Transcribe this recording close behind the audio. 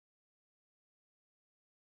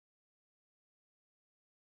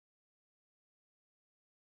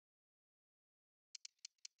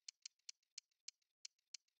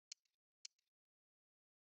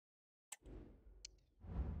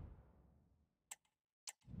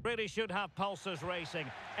Really should have pulses racing.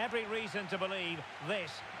 Every reason to believe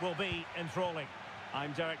this will be enthralling.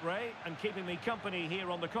 I'm Derek Ray, and keeping me company here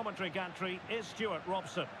on the commentary gantry is Stuart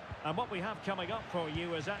Robson. And what we have coming up for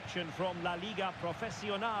you is action from La Liga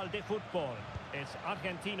Profesional de Fútbol. It's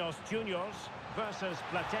Argentinos Juniors versus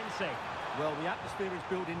Platense. Well, the atmosphere is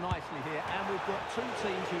building nicely here, and we've got two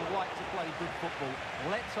teams who like to play good football.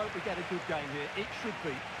 Let's hope we get a good game here. It should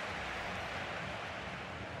be.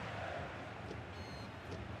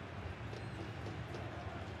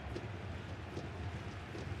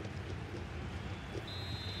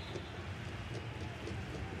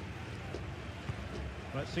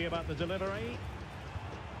 Let's see about the delivery.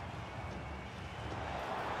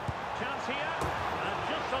 Chance here, and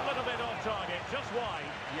just a little bit off target, just wide.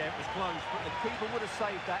 Yeah, it was close, but the keeper would have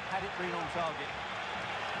saved that had it been on target.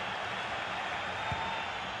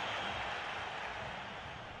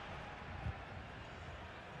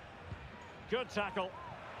 Good tackle.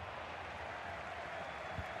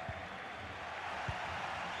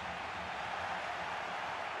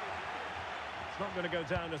 It's not going to go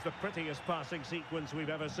down as the prettiest passing sequence we've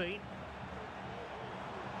ever seen.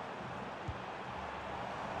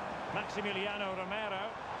 Maximiliano Romero.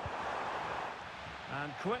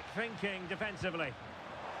 And quick thinking defensively.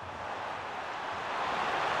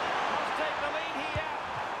 Must take the lead here.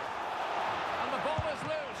 And the ball is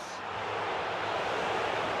loose.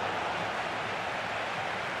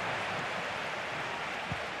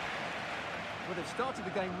 Well, they've started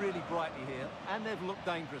the game really brightly here, and they've looked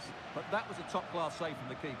dangerous. But that was a top-class save from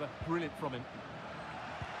the keeper. Brilliant from him.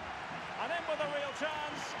 And in with a real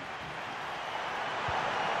chance.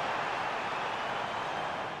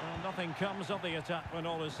 Well, nothing comes of the attack when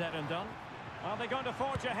all is said and done. Are they going to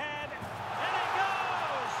forge ahead? In it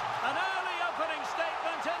goes! An early opening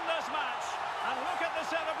statement in this match. And look at the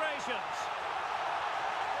celebrations.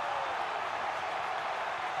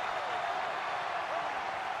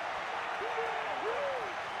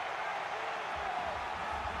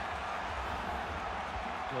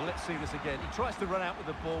 Well, let's see this again. He tries to run out with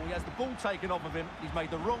the ball. He has the ball taken off of him. He's made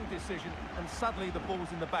the wrong decision, and suddenly the ball's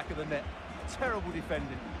in the back of the net. Terrible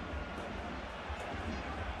defending.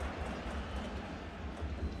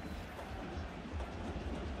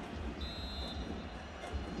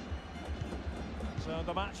 So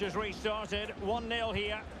the match has restarted. 1-0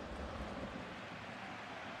 here.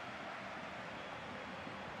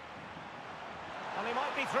 And he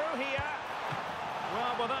might be through here.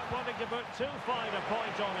 Well, without wanting to put too fine a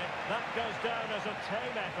point on it, that goes down as a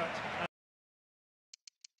tame effort.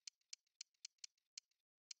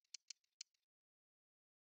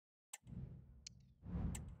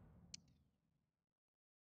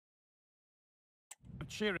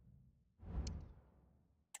 Cheering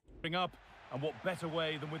up, and what better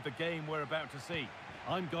way than with the game we're about to see.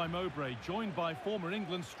 I'm Guy Mowbray, joined by former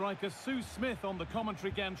England striker Sue Smith on the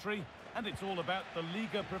commentary gantry, and it's all about the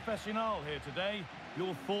Liga Profesional here today.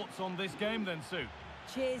 Your thoughts on this game then, Sue?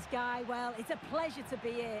 Cheers, Guy. Well, it's a pleasure to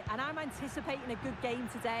be here, and I'm anticipating a good game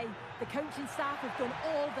today. The coaching staff have done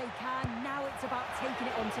all they can. Now it's about taking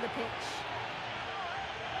it onto the pitch.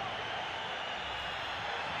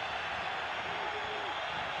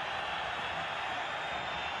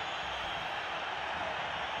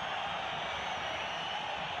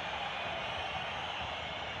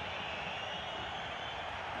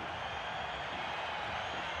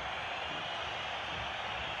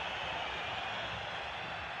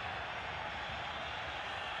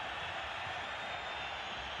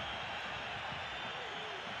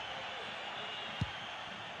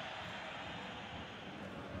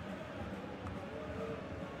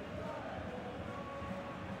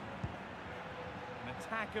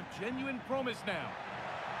 Attack of genuine promise now.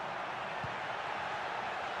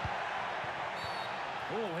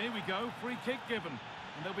 Oh, here we go. Free kick given.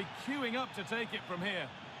 And they'll be queuing up to take it from here.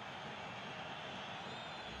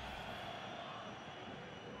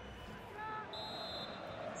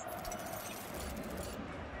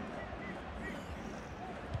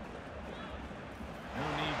 No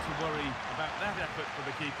need to worry about that effort for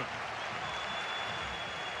the keeper.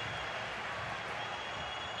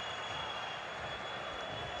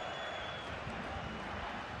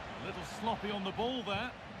 A little sloppy on the ball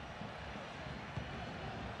there.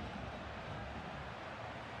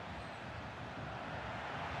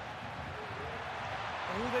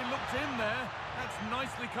 Oh, they looked in there. That's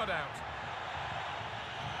nicely cut out.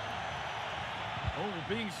 Oh,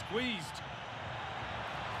 being squeezed.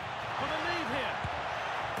 For the lead here.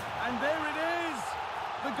 And there it is.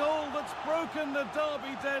 The goal that's broken the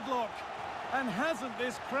derby deadlock. And hasn't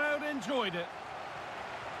this crowd enjoyed it?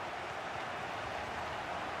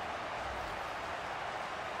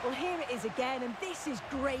 Well, here it is again, and this is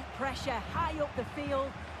great pressure, high up the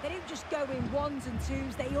field. They don't just go in ones and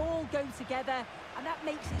twos, they all go together, and that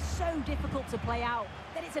makes it so difficult to play out.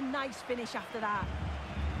 Then it's a nice finish after that.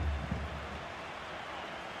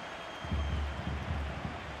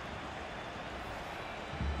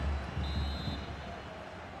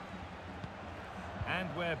 And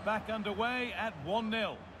we're back underway at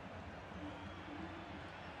 1-0.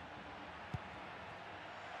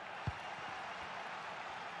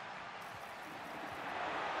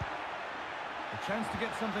 A chance to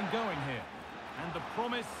get something going here. And the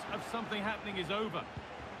promise of something happening is over.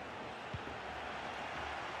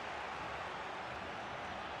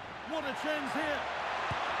 What a chance here.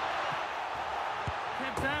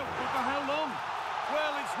 Kept out, but for how long?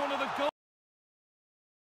 Well, it's one of the goals.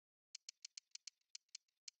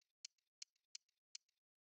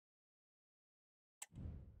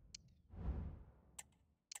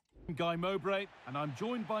 Guy Mowbray, and I'm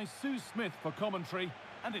joined by Sue Smith for commentary,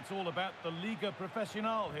 and it's all about the Liga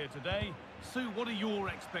Professional here today. Sue, what are your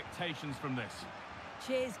expectations from this?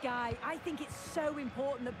 Cheers, Guy. I think it's so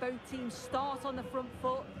important that both teams start on the front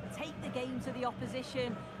foot, take the game to the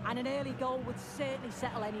opposition, and an early goal would certainly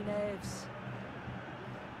settle any nerves.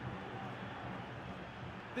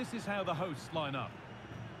 This is how the hosts line up.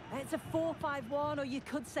 It's a 4-5-1, or you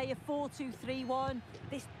could say a 4-2-3-1.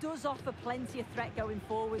 This does offer plenty of threat going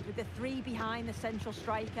forward with the three behind the central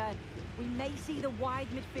striker. We may see the wide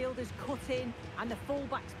midfielders cut in and the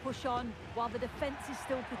fullbacks push on, while the defence is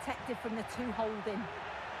still protected from the two holding.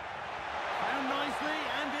 Found nicely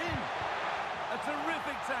and in. A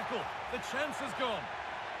terrific tackle. The chance has gone.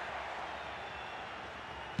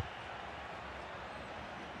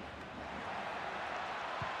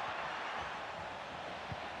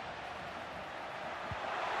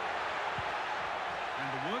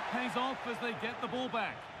 Work pays off as they get the ball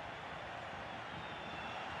back.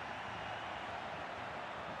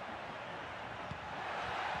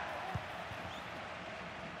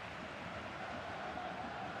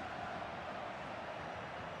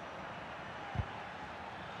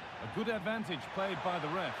 A good advantage played by the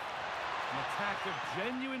ref. An attack of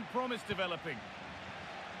genuine promise developing.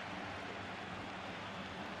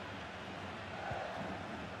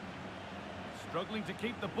 Struggling to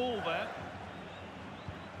keep the ball there.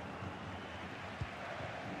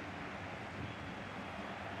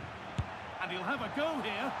 And he'll have a go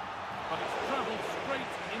here, but it's travelled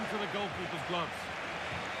straight into the goalkeeper's gloves.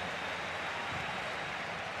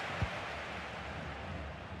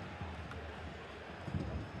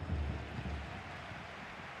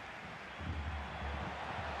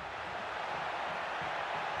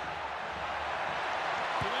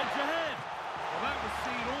 To edge ahead. Well, that was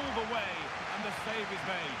seen all the way, and the save is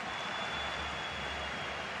made.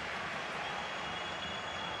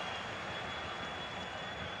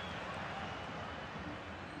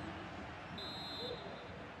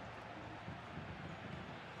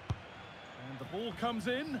 The ball comes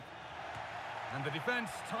in, and the defence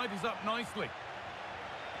tidies up nicely.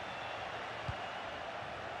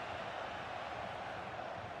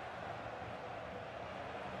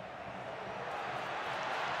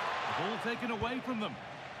 The ball taken away from them.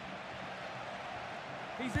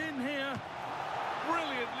 He's in here.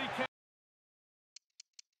 Brilliantly kept.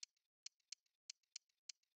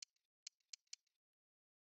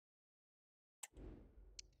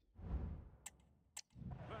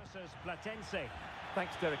 Platense.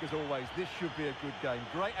 Thanks, Derek, as always. This should be a good game.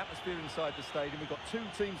 Great atmosphere inside the stadium. We've got two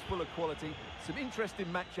teams full of quality, some interesting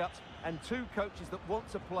matchups, and two coaches that want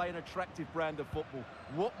to play an attractive brand of football.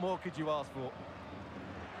 What more could you ask for?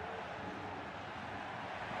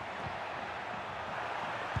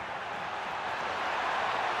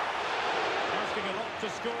 Asking a lot to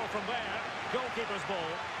score from there. Goalkeeper's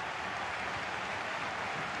ball.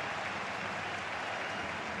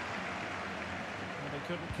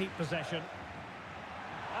 Couldn't keep possession.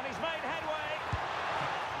 And he's made headway.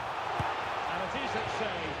 And a decent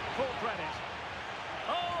save, full credit.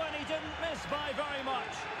 Oh, and he didn't miss by very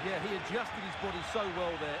much. Yeah, he adjusted his body so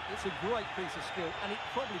well there. It's a great piece of skill, and it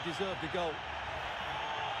probably deserved a goal.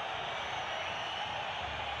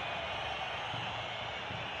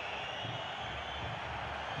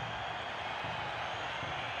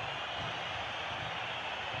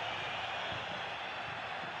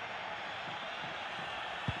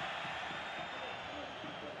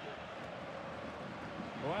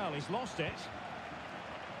 Well, he's lost it.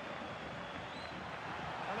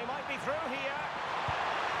 And he might be through here.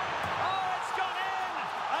 Oh, it's gone in!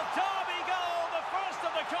 A derby goal, the first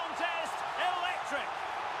of the contest. Electric.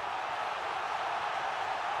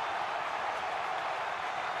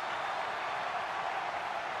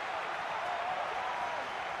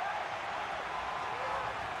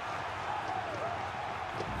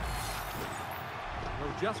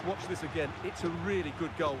 Just watch this again. It's a really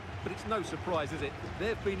good goal, but it's no surprise, is it?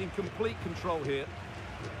 They've been in complete control here.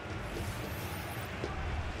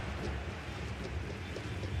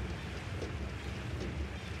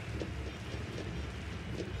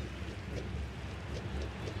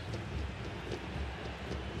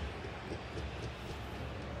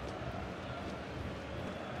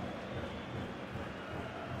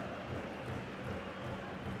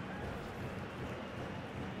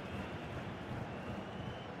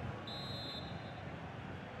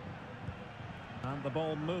 And the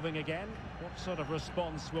ball moving again. What sort of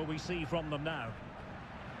response will we see from them now?